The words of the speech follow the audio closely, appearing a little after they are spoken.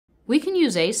We can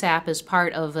use ASAP as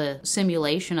part of a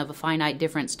simulation of a finite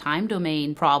difference time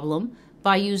domain problem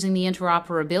by using the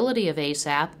interoperability of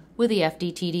ASAP with the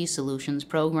FDTD Solutions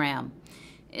program.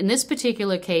 In this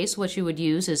particular case, what you would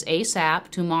use is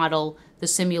ASAP to model the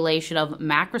simulation of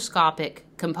macroscopic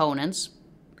components.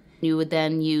 You would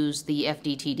then use the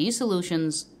FDTD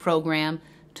Solutions program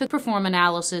to perform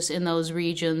analysis in those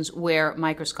regions where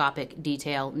microscopic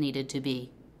detail needed to be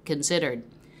considered.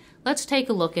 Let's take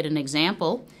a look at an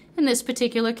example. In this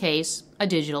particular case, a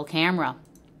digital camera.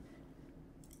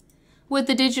 With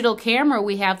the digital camera,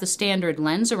 we have the standard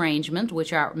lens arrangement,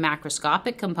 which are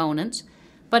macroscopic components,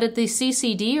 but at the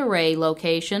CCD array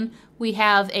location, we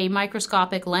have a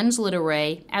microscopic lenslet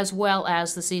array as well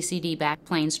as the CCD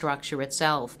backplane structure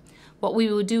itself. What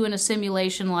we would do in a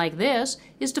simulation like this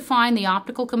is define the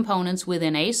optical components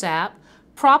within ASAP,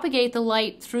 propagate the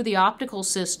light through the optical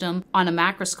system on a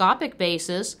macroscopic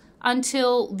basis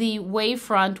until the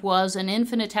wavefront was an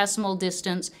infinitesimal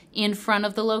distance in front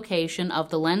of the location of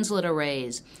the lenslet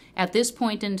arrays. At this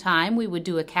point in time, we would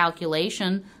do a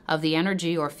calculation of the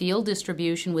energy or field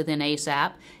distribution within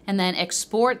ASAP and then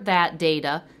export that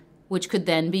data, which could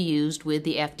then be used with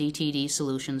the FDTD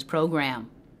Solutions program.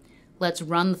 Let's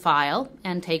run the file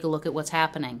and take a look at what's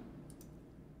happening.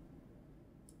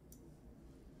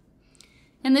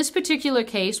 In this particular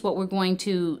case, what we're going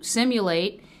to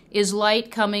simulate is light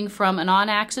coming from an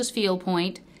on-axis field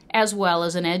point as well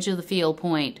as an edge of the field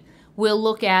point. We'll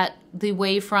look at the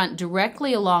wavefront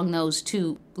directly along those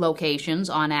two locations,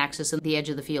 on-axis and the edge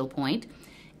of the field point,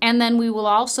 and then we will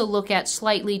also look at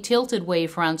slightly tilted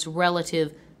wavefronts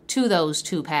relative to those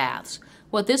two paths.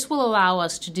 What this will allow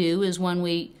us to do is when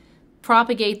we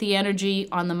propagate the energy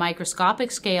on the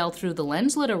microscopic scale through the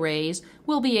lenslet arrays,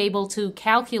 we'll be able to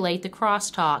calculate the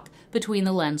crosstalk between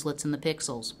the lenslets and the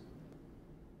pixels.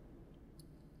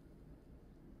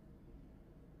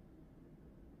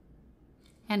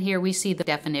 And here we see the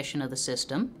definition of the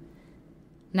system.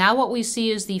 Now what we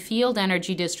see is the field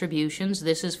energy distributions.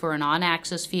 This is for an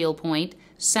on-axis field point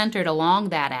centered along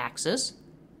that axis.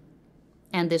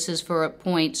 And this is for a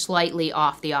point slightly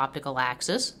off the optical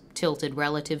axis, tilted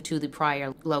relative to the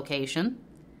prior location.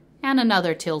 And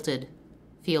another tilted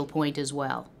field point as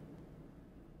well.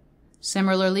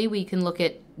 Similarly, we can look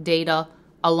at data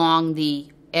along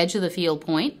the edge of the field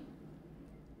point.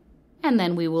 And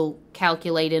then we will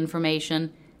calculate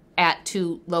information at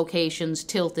two locations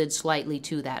tilted slightly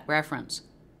to that reference.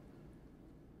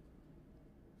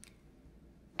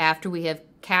 After we have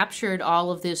captured all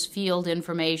of this field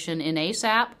information in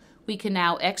ASAP, we can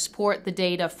now export the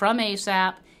data from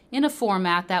ASAP in a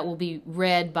format that will be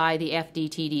read by the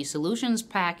FDTD Solutions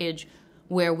package,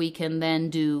 where we can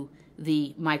then do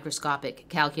the microscopic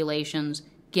calculations,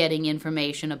 getting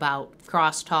information about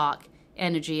crosstalk,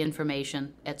 energy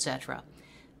information, etc.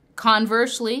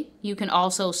 Conversely, you can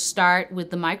also start with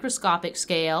the microscopic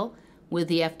scale with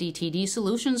the FDTD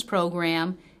Solutions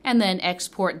program and then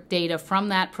export data from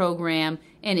that program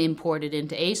and import it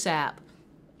into ASAP.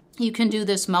 You can do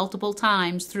this multiple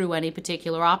times through any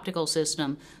particular optical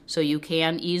system, so you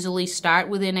can easily start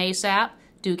within ASAP,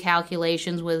 do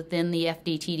calculations within the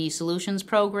FDTD Solutions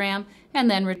program, and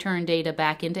then return data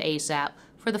back into ASAP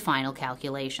for the final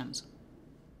calculations.